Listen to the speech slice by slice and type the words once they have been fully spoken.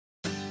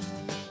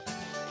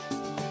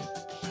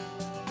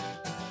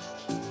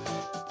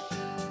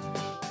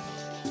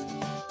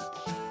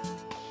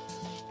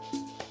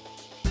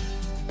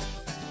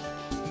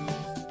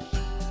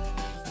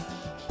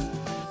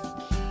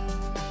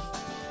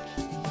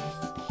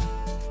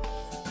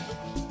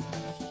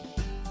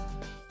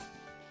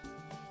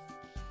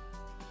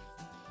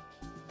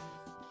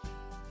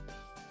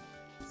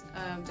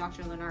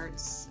Dr.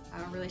 Lenart's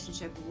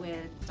relationship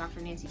with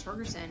Dr. Nancy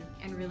Torgerson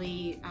and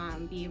really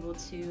be able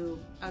to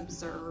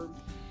observe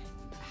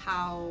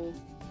how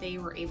they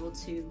were able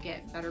to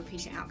get better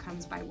patient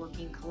outcomes by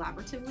working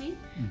collaboratively,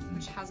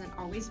 which hasn't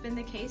always been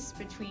the case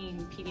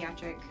between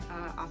pediatric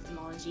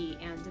ophthalmology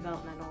and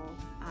developmental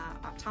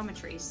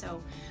optometry.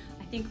 So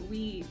I think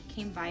we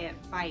came by it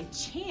by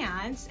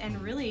chance and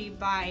really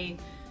by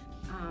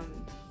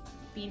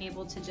being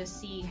able to just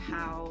see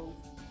how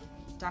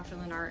Dr.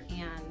 Lenart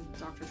and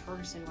Dr.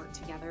 Torgerson worked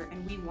together,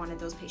 and we wanted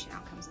those patient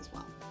outcomes as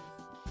well.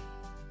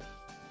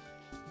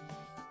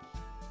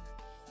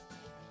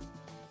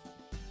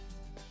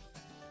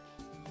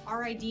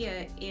 Our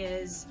idea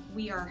is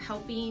we are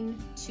helping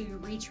to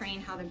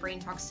retrain how the brain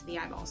talks to the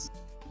eyeballs.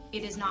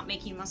 It is not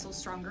making muscles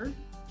stronger,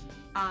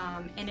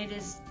 and it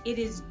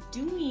is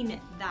doing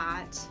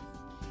that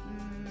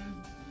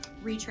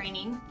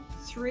retraining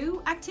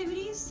through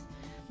activities.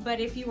 But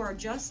if you are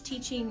just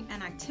teaching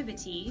an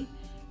activity,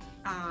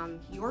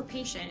 your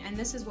patient, and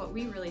this is what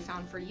we really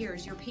found for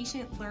years, your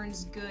patient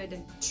learns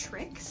good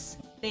tricks.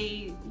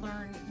 They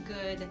learn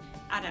good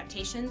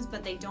adaptations,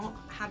 but they don't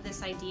have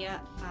this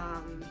idea,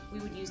 we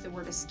would use the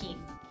word a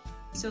scheme.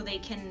 So they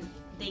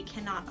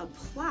cannot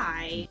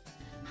apply,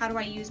 how do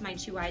I use my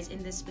two eyes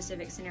in this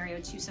specific scenario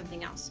to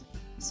something else?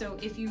 So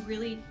if you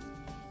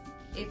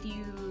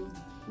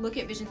look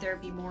at vision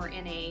therapy more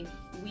in a,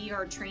 we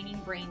are training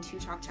brain to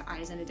talk to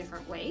eyes in a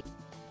different way,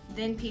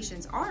 then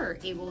patients are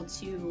able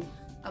to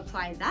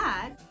apply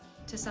that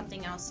to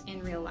something else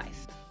in real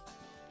life.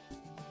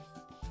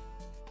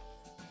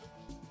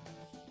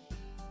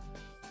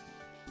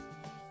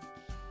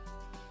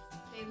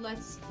 Okay,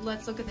 let's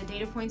look at the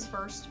data points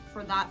first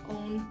for that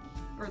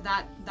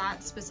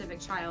specific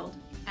child,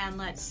 and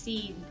let's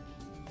see,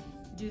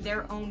 do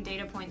their own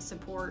data points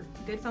support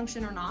good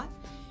function or not?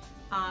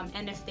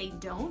 And if they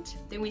don't,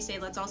 then we say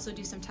let's also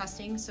do some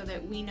testing so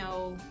that we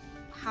know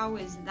how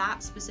is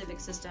that specific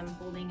system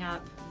holding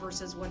up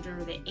versus what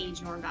are the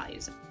age norm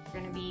values.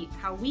 Going to be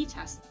how we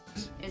test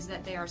is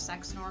that they are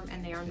sex norm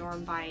and they are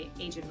normed by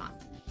age and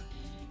month.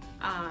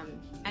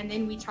 And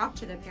then we talk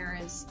to the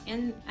parents,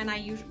 and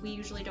we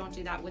usually don't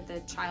do that with the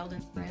child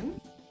in the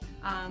room,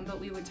 but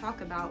we would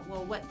talk about,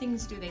 well, what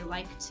things do they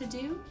like to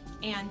do,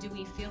 and do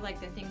we feel like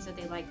the things that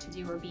they like to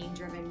do are being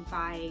driven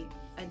by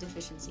a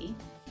deficiency?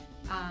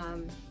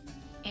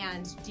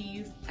 And do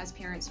you, as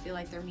parents, feel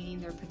like they're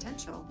meeting their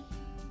potential?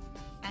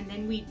 And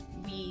then we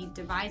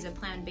devise a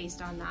plan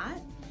based on that.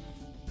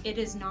 It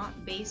is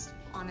not based,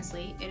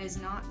 honestly, it is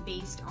not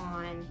based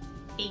on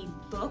a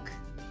book,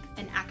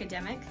 an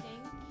academic thing,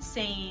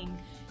 saying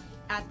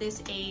at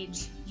this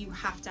age you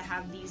have to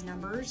have these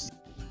numbers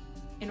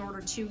in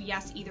order to,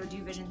 yes, either do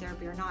vision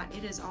therapy or not.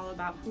 It is all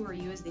about who are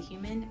you as the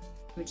human,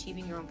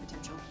 achieving your own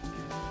potential.